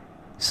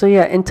 So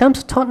yeah, in terms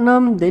of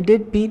Tottenham, they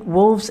did beat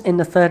Wolves in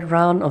the third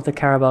round of the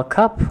Carabao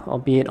Cup,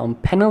 albeit on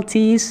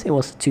penalties. It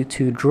was a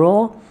 2-2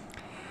 draw.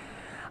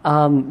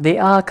 They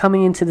are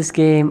coming into this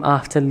game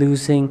after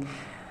losing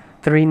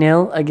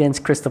 3-0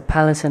 against Crystal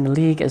Palace in the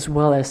league, as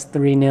well as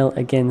 3-0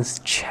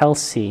 against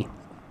Chelsea.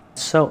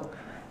 So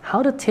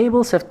how the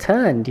tables have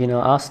turned,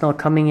 Arsenal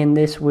coming in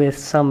this with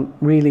some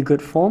really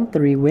good form,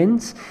 3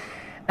 wins,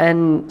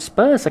 and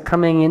Spurs are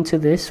coming into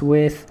this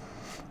with,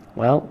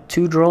 well,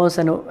 2 draws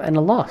and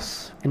a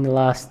loss in the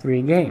last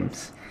 3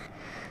 games.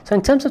 So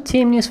in terms of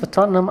team news for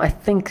Tottenham, I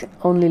think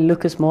only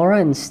Lucas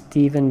Moura and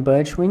Steven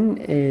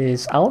Bergwijn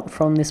is out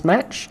from this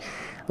match,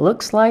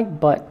 looks like,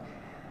 but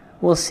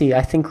we'll see.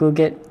 I think we'll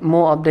get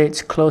more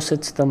updates closer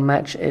to the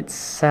match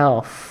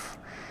itself.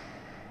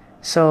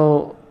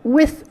 So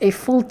with a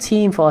full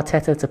team for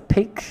Arteta to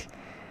pick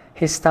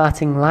his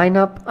starting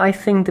lineup, I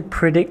think the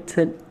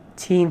predicted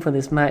team for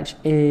this match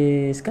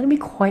is going to be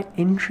quite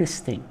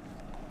interesting,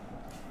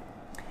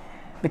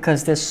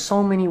 because there's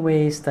so many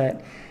ways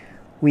that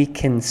we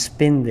can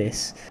spin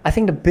this. I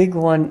think the big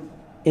one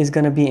is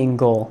going to be in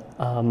goal.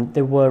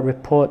 There were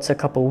reports a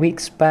couple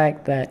weeks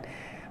back that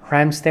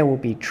Ramsdale will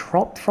be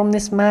dropped from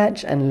this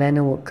match and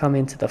Leno will come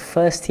into the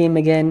first team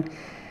again.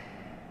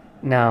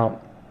 Now,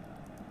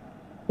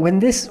 when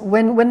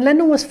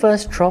Leno was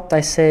first dropped,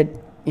 I said,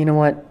 you know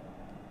what,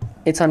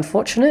 it's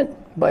unfortunate,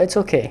 but it's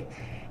okay.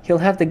 He'll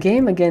have the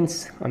game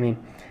against,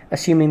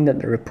 assuming that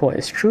the report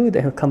is true,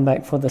 that he'll come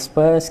back for the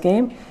Spurs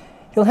game.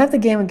 He'll have the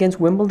game against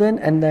Wimbledon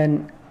and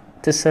then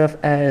to serve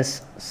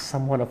as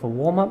somewhat of a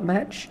warm-up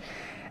match.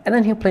 And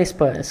then he'll play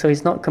Spurs, so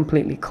he's not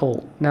completely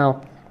cold.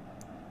 Now,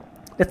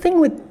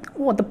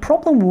 the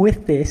problem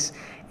with this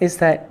is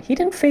that he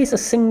didn't face a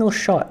single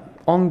shot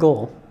on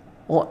goal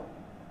or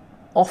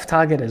off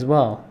target as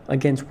well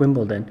against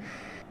Wimbledon,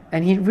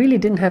 and he really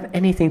didn't have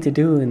anything to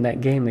do in that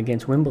game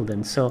against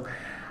Wimbledon. So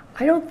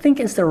I don't think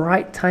it's the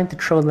right time to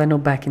throw Leno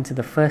back into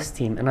the first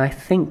team, and I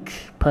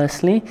think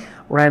personally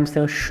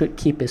Ramsdale should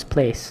keep his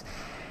place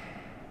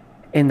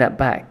in that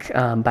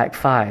back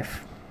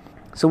 5.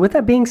 So with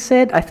that being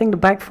said, I think the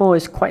back 4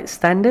 is quite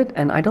standard,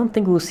 and I don't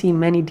think we'll see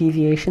many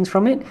deviations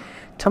from it.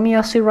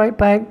 Tomiyasu right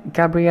back,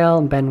 Gabriel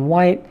and Ben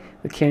White,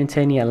 with Kieran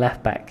Tierney at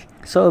left back.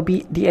 So it'll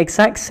be the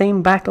exact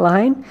same back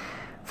line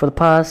for the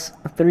past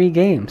 3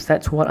 games.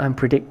 That's what I'm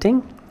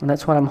predicting, and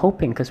that's what I'm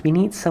hoping, because we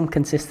need some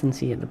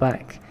consistency at the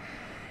back.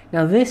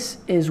 Now this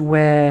is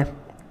where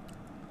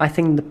I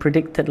think the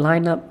predicted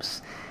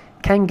lineups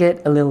can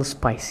get a little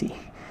spicy.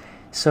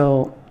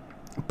 So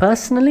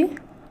personally,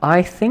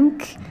 I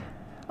think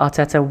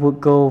Arteta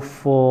would go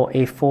for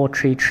a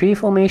 4-3-3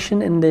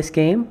 formation in this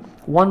game.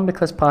 1,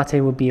 because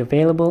Partey will be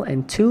available,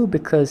 and 2,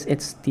 because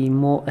it's the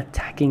more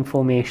attacking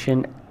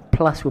formation,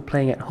 plus we're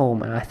playing at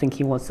home, and I think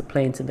he wants to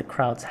play into the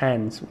crowd's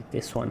hands with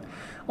this one,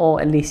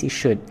 or at least he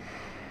should.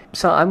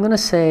 So I'm going to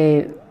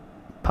say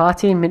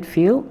Partey in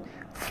midfield,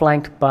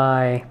 flanked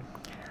by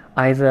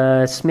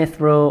either Smith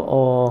Rowe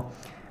or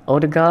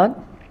Odegaard.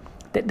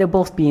 They'll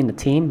both be in the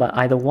team, but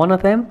either one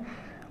of them,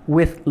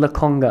 with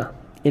Lokonga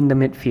in the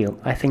midfield.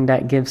 I think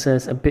that gives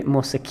us a bit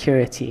more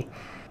security.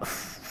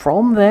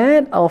 From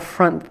there, our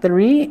front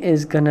 3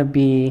 is going to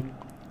be,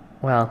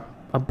 well,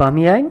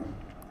 Aubameyang,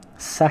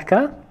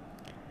 Saka,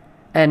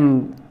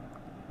 and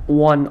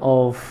one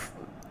of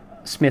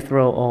Smith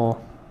Rowe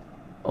or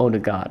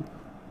Odegaard.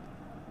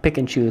 Pick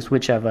and choose,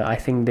 whichever. I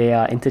think they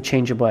are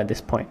interchangeable at this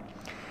point.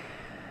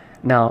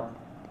 Now,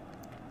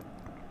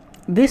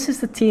 this is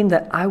the team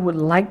that I would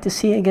like to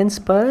see against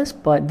Spurs,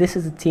 but this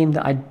is the team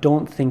that I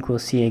don't think we'll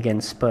see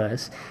against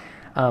Spurs.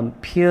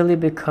 Purely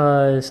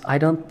because I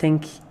don't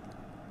think...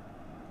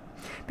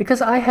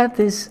 Because I have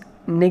this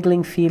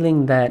niggling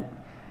feeling that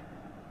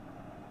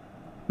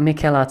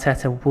Mikel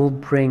Arteta will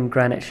bring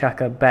Granit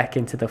Xhaka back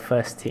into the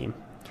first team.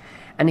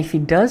 And if he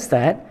does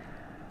that,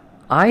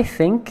 I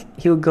think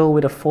he'll go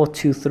with a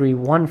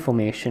 4-2-3-1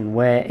 formation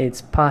where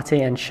it's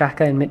Partey and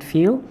Xhaka in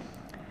midfield,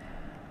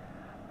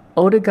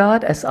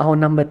 Odegaard as our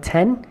number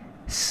 10,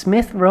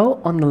 Smith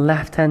Rowe on the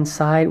left-hand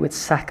side with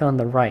Saka on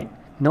the right.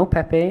 No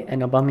Pepe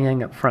and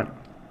Aubameyang up front.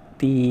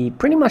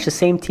 Pretty much the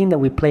same team that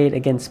we played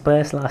against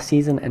Spurs last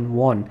season and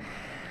won.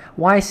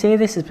 Why I say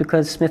this is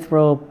because Smith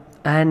Rowe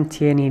and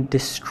Tierney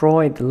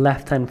destroyed the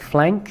left-hand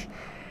flank,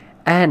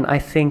 and I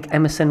think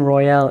Emerson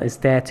Royale is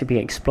there to be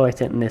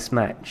exploited in this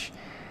match.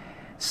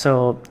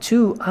 So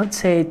I'd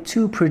say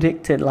two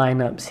predicted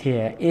lineups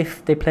here.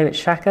 If they play with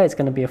Xhaka, it's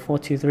going to be a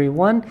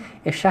 4-2-3-1.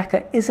 If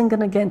Xhaka isn't going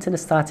to get into the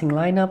starting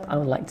lineup, I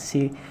would like to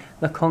see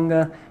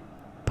Lokonga,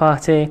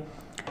 Partey,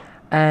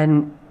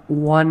 and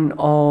one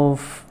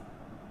of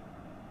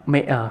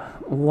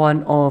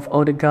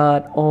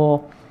Odegaard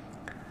or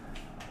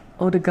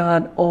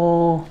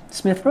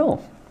Smith Rowe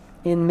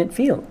in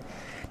midfield.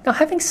 Now,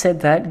 having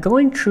said that,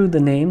 going through the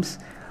names,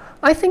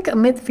 I think a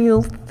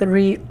midfield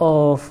three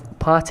of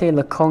Partey,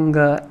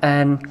 Lokonga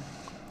and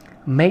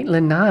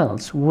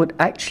Maitland-Niles would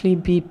actually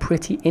be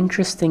pretty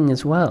interesting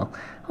as well.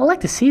 I'd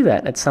like to see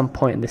that at some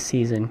point in the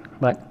season,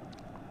 but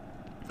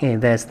yeah,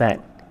 there's that.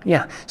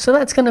 Yeah, so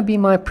that's going to be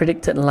my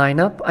predicted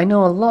lineup. I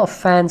know a lot of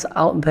fans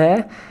out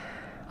there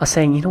are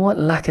saying, you know what,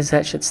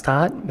 Lacazette should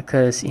start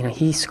because, you know,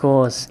 he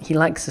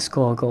likes to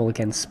score a goal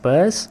against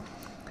Spurs.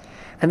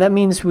 And that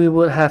means we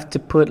would have to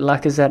put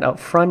Lacazette up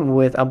front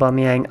with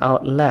Aubameyang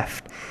out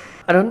left.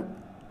 I don't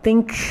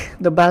think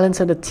the balance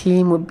of the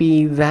team would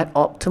be that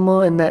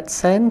optimal in that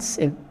sense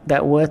if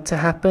that were to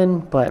happen,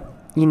 but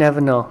you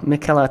never know.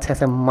 Mikel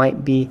Arteta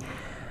might be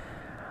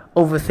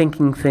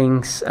overthinking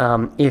things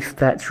if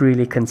that's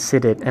really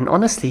considered. And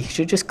honestly, he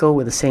should just go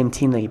with the same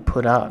team that he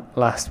put out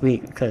last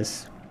week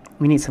because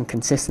we need some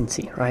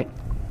consistency, right?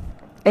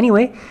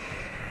 Anyway,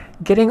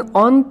 getting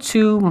on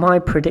to my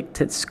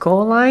predicted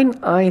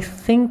scoreline, I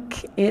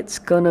think it's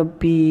gonna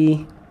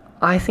be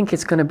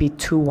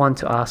 2-1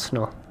 to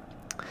Arsenal.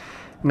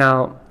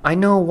 Now, I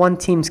know one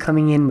team's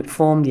coming in with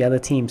form, the other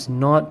team's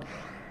not,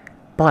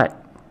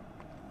 but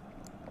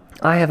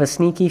I have a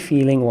sneaky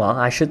feeling, well,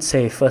 I should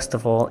say, first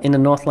of all, in the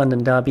North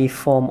London derby,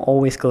 form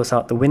always goes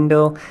out the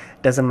window.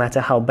 Doesn't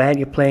matter how bad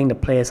you're playing, the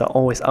players are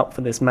always up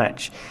for this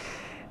match.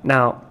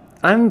 Now,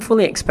 I'm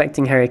fully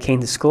expecting Harry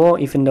Kane to score,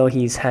 even though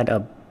he's had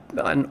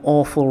an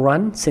awful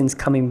run since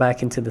coming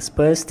back into the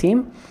Spurs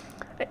team.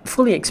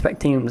 Fully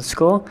expecting him to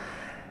score.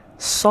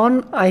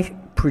 Son, I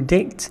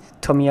predict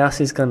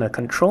Tomiyasu is going to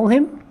control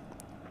him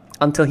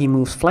until he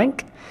moves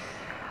flank.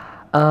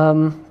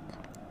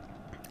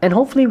 And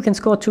hopefully we can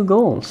score 2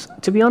 goals.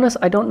 To be honest,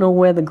 I don't know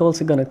where the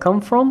goals are going to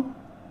come from.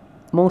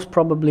 Most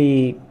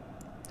probably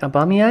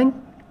Aubameyang.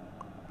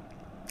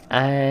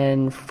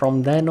 And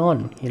from then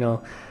on, you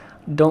know,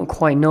 don't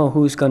quite know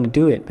who's going to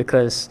do it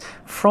because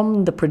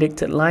from the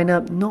predicted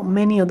lineup, not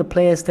many of the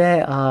players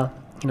there are,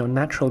 you know,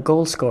 natural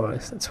goal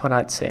scorers. That's what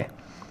I'd say.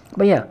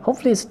 But yeah,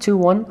 hopefully it's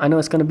 2-1. I know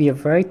it's going to be a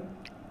very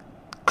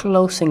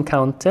close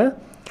encounter,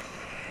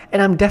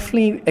 and I'm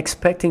definitely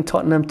expecting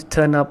Tottenham to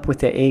turn up with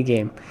their A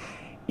game.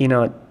 You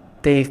know,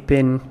 they've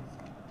been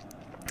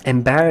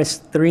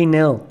embarrassed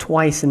 3-0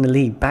 twice in the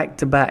league, back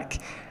to back,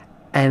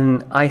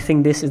 and I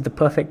think this is the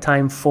perfect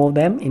time for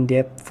them in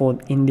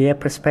their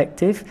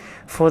perspective,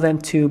 for them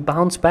to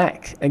bounce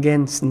back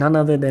against none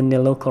other than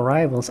their local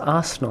rivals,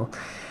 Arsenal.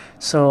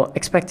 So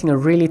expecting a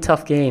really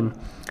tough game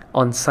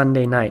on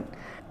Sunday night.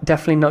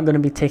 Definitely not going to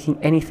be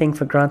taking anything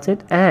for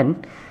granted,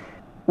 and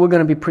we're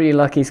going to be pretty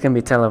lucky it's going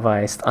to be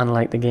televised,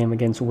 unlike the game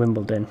against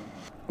Wimbledon.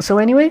 So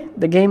anyway,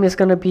 the game is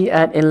going to be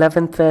at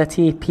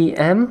 11:30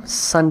 p.m.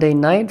 Sunday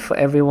night for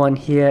everyone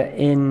here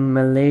in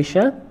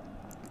Malaysia.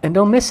 And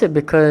don't miss it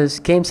because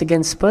games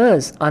against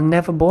Spurs are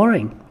never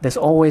boring. There's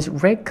always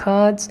red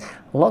cards,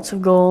 lots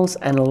of goals,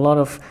 and a lot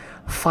of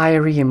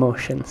fiery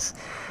emotions.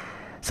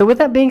 So with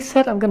that being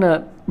said, I'm going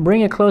to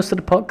bring it close to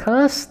the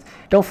podcast.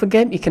 Don't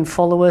forget, you can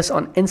follow us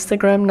on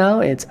Instagram now.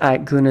 It's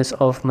at Gunners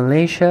of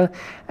Malaysia.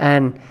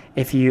 And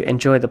if you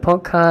enjoy the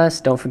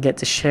podcast, don't forget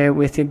to share it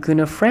with your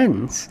Gunner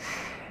friends.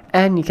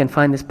 And you can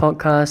find this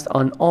podcast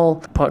on all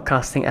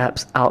podcasting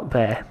apps out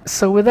there.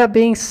 So with that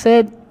being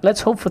said,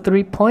 let's hope for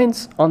 3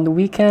 points on the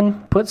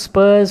weekend. Put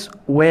Spurs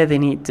where they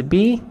need to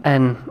be.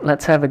 And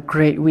let's have a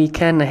great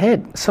weekend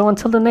ahead. So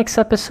until the next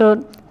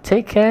episode,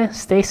 take care,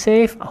 stay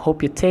safe. I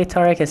hope your Teh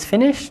Tarik has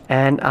finished.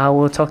 And I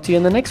will talk to you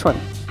in the next one.